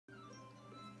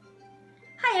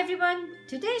everyone,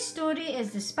 today's story is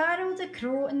The Sparrow, the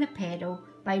Crow and the Peril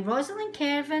by Rosalind,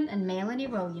 Kerven and Melanie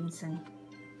Williamson.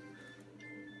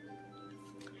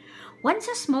 Once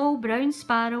a small brown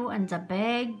sparrow and a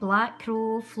big black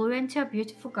crow flew into a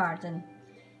beautiful garden.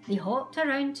 They hopped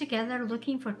around together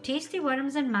looking for tasty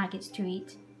worms and maggots to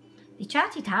eat. They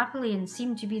chatted happily and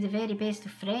seemed to be the very best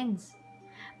of friends.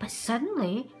 But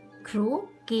suddenly, Crow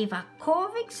gave a caw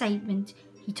of excitement.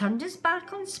 He turned his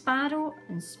back on Sparrow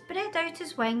and spread out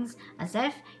his wings as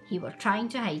if he were trying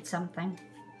to hide something.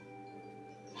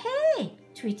 "Hey,"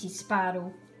 tweeted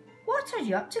Sparrow. "What are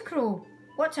you up to, Crow?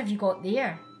 What have you got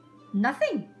there?"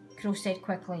 "Nothing," Crow said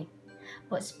quickly.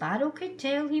 But Sparrow could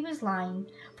tell he was lying,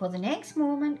 for the next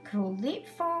moment Crow leaped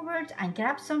forward and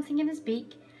grabbed something in his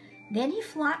beak. Then he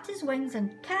flapped his wings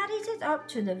and carried it up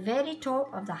to the very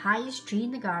top of the highest tree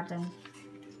in the garden.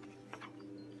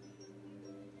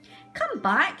 "Come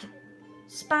back,"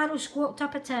 Sparrow squawked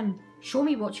up at him. "Show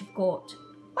me what you've got."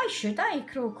 "Why should I?"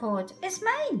 Crow cawed. "It's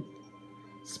mine."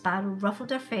 Sparrow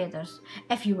ruffled her feathers.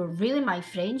 "If you were really my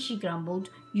friend," she grumbled,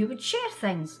 "you would share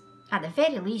things. At the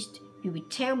very least, you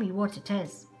would tell me what it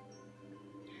is."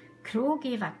 Crow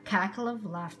gave a cackle of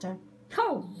laughter.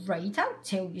 "All right, I'll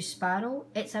tell you, Sparrow.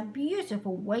 It's a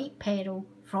beautiful white pearl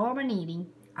from an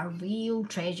earring, a real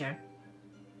treasure.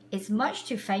 It's much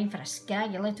too fine for a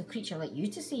scraggy little creature like you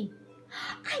to see."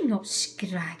 "I'm not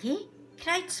scraggy,"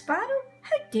 cried Sparrow.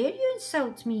 "How dare you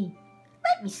insult me?"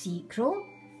 "Let me see it, Crow."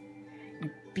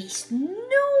 "You beast,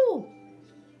 no!"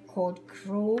 cawed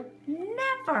Crow.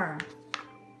 "Never!"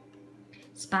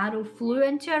 Sparrow flew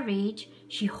into a rage.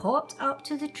 She hopped up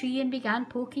to the tree and began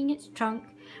poking its trunk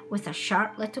with her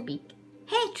sharp little beak.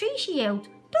 "Hey, tree," she yelled,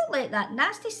 "don't let that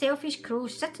nasty selfish crow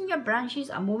sit in your branches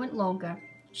a moment longer.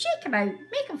 Shake him out,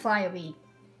 make him fly away."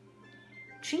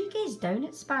 Tree gazed down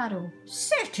at Sparrow.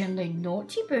 "Certainly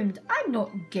not," he boomed. "I'm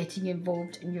not getting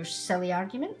involved in your silly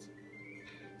argument."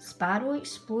 Sparrow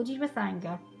exploded with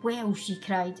anger. "Well," she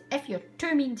cried, "if you're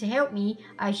too mean to help me,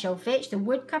 I shall fetch the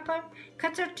woodcutter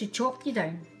to chop you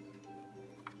down."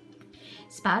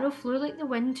 Sparrow flew like the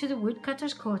wind to the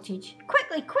woodcutter's cottage.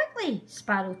 "Quickly, quickly,"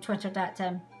 Sparrow twittered at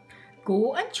him.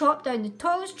 "Go and chop down the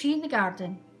tallest tree in the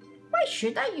garden." "Why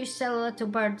should I, you silly little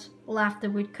bird?" laughed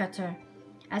the woodcutter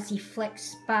as he flicked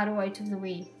Sparrow out of the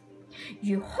way.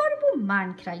 "You horrible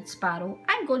man," cried Sparrow.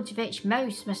 "I'm going to fetch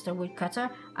Mouse, Mr. Woodcutter.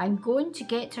 I'm going to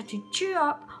get her to chew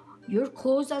up your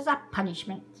clothes as a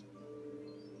punishment."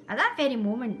 At that very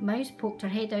moment, Mouse poked her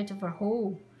head out of her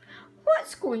hole.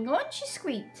 "What's going on?" she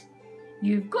squeaked.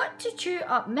 "You've got to chew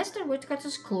up Mr.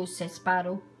 Woodcutter's clothes," said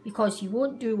Sparrow, "because he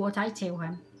won't do what I tell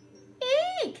him."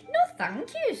 "Eek, no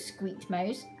thank you," squeaked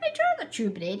Mouse. "I'd rather chew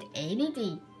bread any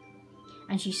day."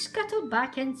 And she scuttled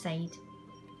back inside.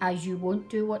 "As you won't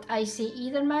do what I say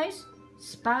either, Mouse,"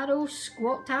 Sparrow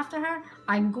squawked after her,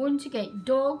 "I'm going to get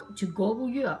Dog to gobble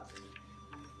you up."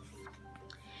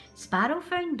 Sparrow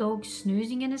found Dog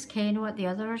snoozing in his kennel at the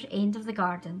other end of the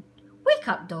garden. "Wake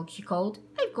up, Dog," she called.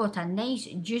 "I've got a nice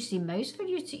juicy mouse for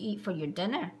you to eat for your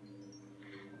dinner."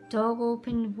 Dog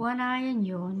opened one eye and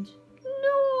yawned.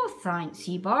 "No, thanks,"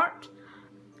 he barked.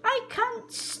 "I can't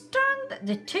stand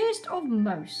the taste of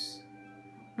mouse."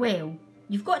 "Well,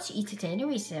 you've got to eat it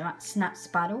anyway," snapped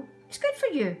Sparrow. "It's good for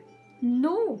you."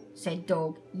 "No," said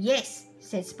Dog. "Yes,"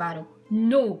 said Sparrow.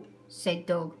 "No," said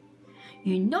Dog.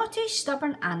 "You naughty,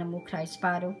 stubborn animal," cried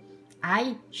Sparrow.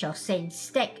 "I shall send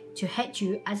Stick to hit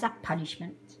you as a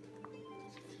punishment."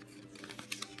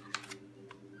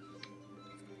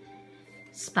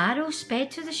 Sparrow sped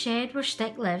to the shed where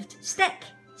Stick lived. "Stick,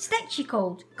 Stick," she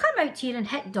called. "Come out here and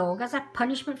hit Dog as a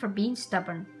punishment for being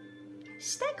stubborn."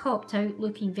 Stick hopped out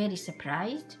looking very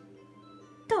surprised.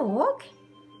 "Dog?"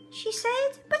 she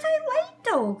said. "But I like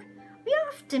Dog. We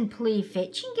often play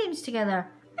fetching games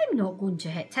together. I'm not going to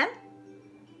hit him."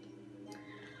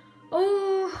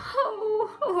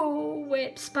 Oh,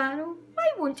 wept Sparrow.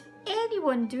 "Why won't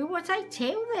anyone do what I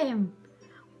tell them?"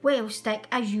 "Well, Stick,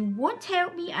 as you won't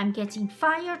help me, I'm getting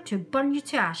fire to burn you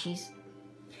to ashes."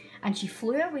 And she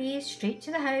flew away straight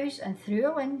to the house and through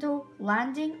a window,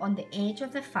 landing on the edge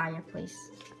of the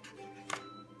fireplace.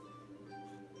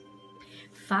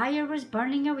 Fire was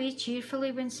burning away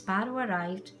cheerfully when Sparrow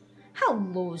arrived.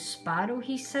 "Hello, Sparrow,"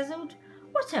 he sizzled.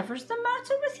 "Whatever's the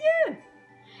matter with you?"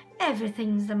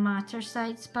 "Everything's the matter,"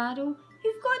 sighed Sparrow.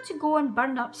 "You've got to go and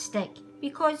burn up Stick,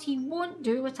 because he won't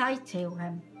do what I tell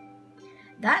him."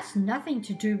 "That's nothing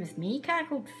to do with me,"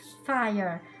 cackled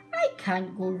Fire. "I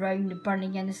can't go round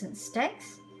burning innocent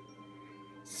sticks."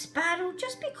 "Sparrow,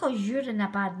 just because you're in a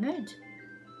bad mood."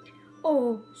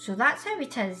 "Oh, so that's how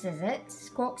it is it?"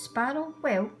 squawked Sparrow.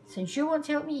 "Well, since you won't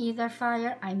help me either,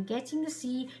 Fire, I'm getting the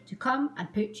sea to come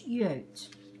and put you out."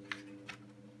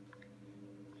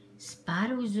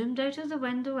 Sparrow zoomed out of the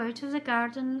window, out of the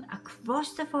garden,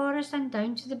 across the forest and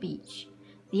down to the beach.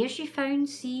 There she found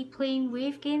Sea playing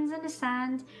wave games in the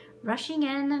sand, rushing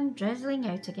in and drizzling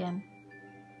out again.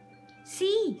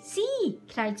 "See, see,"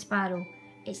 cried Sparrow.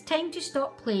 "It's time to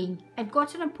stop playing. I've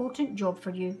got an important job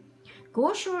for you. Go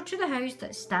ashore to the house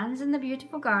that stands in the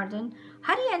beautiful garden,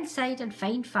 hurry inside and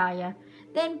find fire,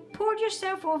 then pour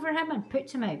yourself over him and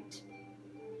put him out."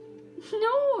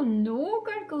 "No, no,"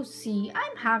 gurgled Sea.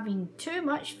 "I'm having too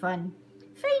much fun.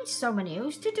 Find someone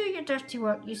else to do your dirty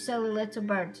work, you silly little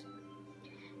bird."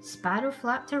 Sparrow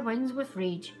flapped her wings with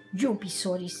rage. "You'll be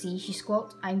sorry, Sea," she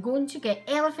squawked. "I'm going to get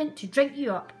Elephant to drink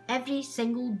you up, every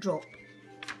single drop."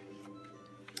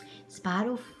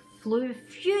 Sparrow flew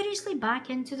furiously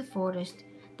back into the forest.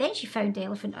 Then she found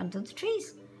Elephant under the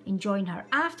trees, enjoying her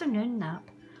afternoon nap.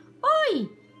 "Oi!"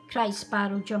 cried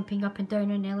Sparrow, jumping up and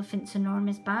down on Elephant's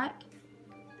enormous back.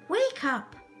 "Wake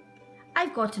up!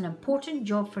 I've got an important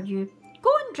job for you.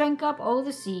 Go and drink up all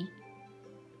the sea."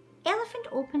 Elephant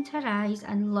opened her eyes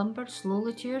and lumbered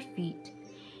slowly to her feet.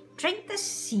 "Drink the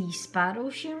sea, Sparrow,"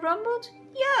 she rumbled.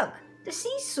 "Yuck! The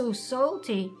sea's so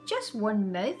salty. Just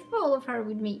one mouthful of her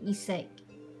would make me sick."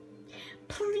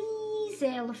 "Please,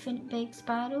 Elephant," begged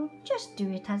Sparrow. "Just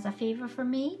do it as a favour for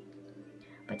me."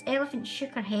 But Elephant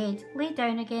shook her head, lay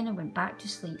down again and went back to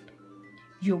sleep.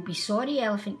 "You'll be sorry,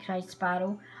 Elephant," cried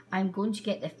Sparrow. "I'm going to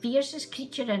get the fiercest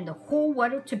creature in the whole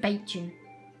world to bite you."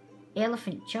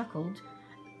 Elephant chuckled.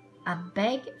 A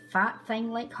big, fat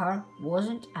thing like her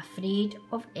wasn't afraid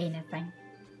of anything.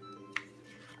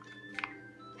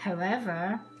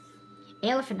 However,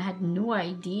 Elephant had no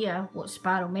idea what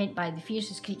Sparrow meant by the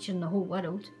fiercest creature in the whole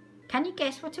world. Can you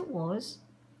guess what it was?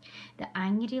 The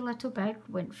angry little bird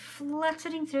went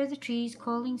fluttering through the trees,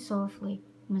 calling softly,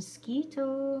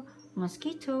 "Mosquito,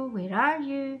 mosquito, where are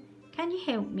you? Can you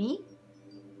help me?"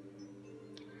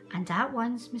 And at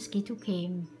once Mosquito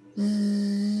came.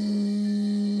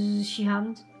 "Zzz," she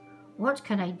hummed. "What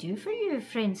can I do for you,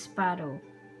 friend Sparrow?"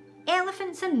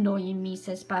 "Elephant's annoying me,"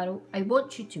 said Sparrow. "I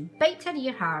want you to bite her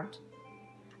ear hard."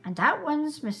 And at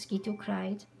once Mosquito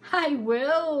cried, "I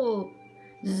will!"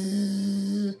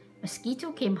 Zzz.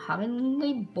 Mosquito came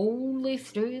hurriedly, boldly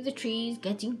through the trees,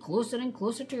 getting closer and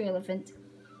closer to Elephant.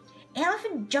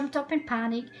 Elephant jumped up in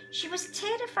panic. She was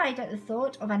terrified at the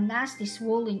thought of a nasty,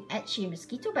 swollen, itchy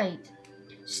mosquito bite.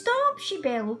 "Stop!" she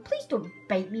bellowed. "Please don't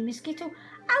bite me, Mosquito.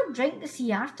 I'll drink the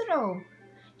sea after all."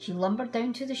 She lumbered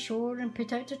down to the shore and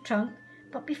put out her trunk,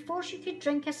 but before she could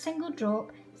drink a single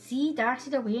drop, Sea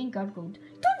darted away and gurgled,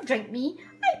 "Don't drink me.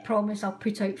 I promise I'll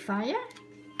put out fire."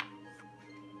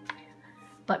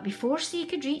 But before Sea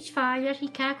could reach fire, he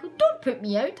cackled, "Don't put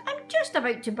me out. I'm just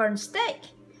about to burn Stick."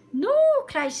 "No,"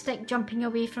 cried Stick, jumping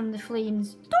away from the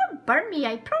flames. "Don't burn me.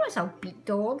 I promise I'll beat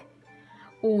Dog."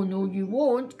 "Oh, no, you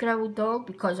won't," growled Dog,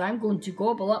 "because I'm going to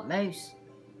gobble up Mouse."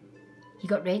 He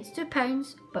got ready to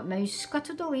pounce, but Mouse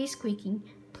scuttled away, squeaking,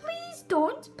 "Please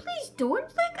don't, please don't.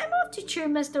 Look, I'm off to chew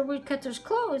Mr. Woodcutter's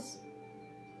clothes."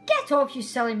 "Get off, you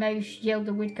silly mouse," yelled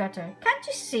the woodcutter. "Can't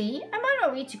you see? I'm on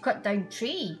my way to cut down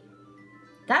tree.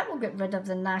 That will get rid of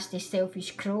the nasty,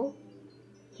 selfish crow."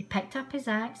 He picked up his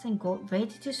axe and got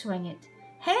ready to swing it.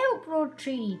 "Help!" roared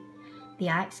Tree. The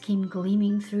axe came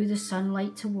gleaming through the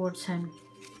sunlight towards him.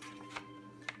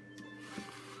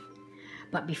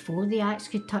 But before the axe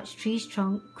could touch Tree's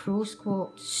trunk, Crow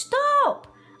squawked, "Stop!"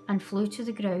 and flew to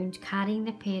the ground, carrying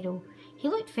the peril. He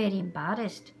looked very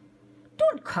embarrassed.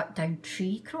 "Don't cut down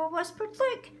Tree," Crow whispered.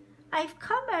 "Look, I've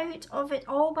come out of it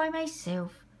all by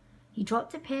myself." He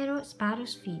dropped the peril at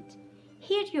Sparrow's feet.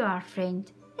 "Here you are,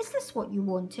 friend. Is this what you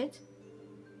wanted?"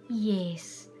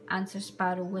 "Yes," answered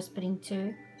Sparrow, whispering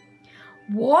too.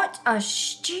 "What a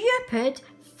stupid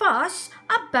fuss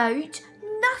about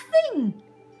nothing!"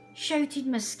 shouted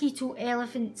Mosquito,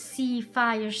 Elephant, Sea,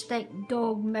 Fire, Stick,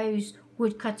 Dog, Mouse,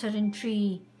 Woodcutter and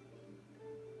Tree.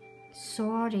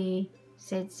 "Sorry,"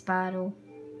 said Sparrow.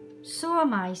 "So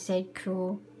am I," said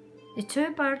Crow. The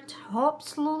two birds hopped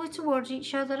slowly towards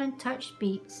each other and touched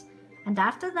beaks, and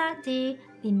after that day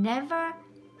they never,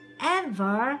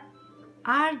 ever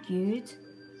argued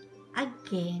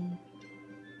again.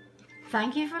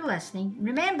 Thank you for listening.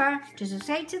 Remember to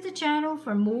subscribe to the channel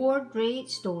for more great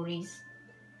stories.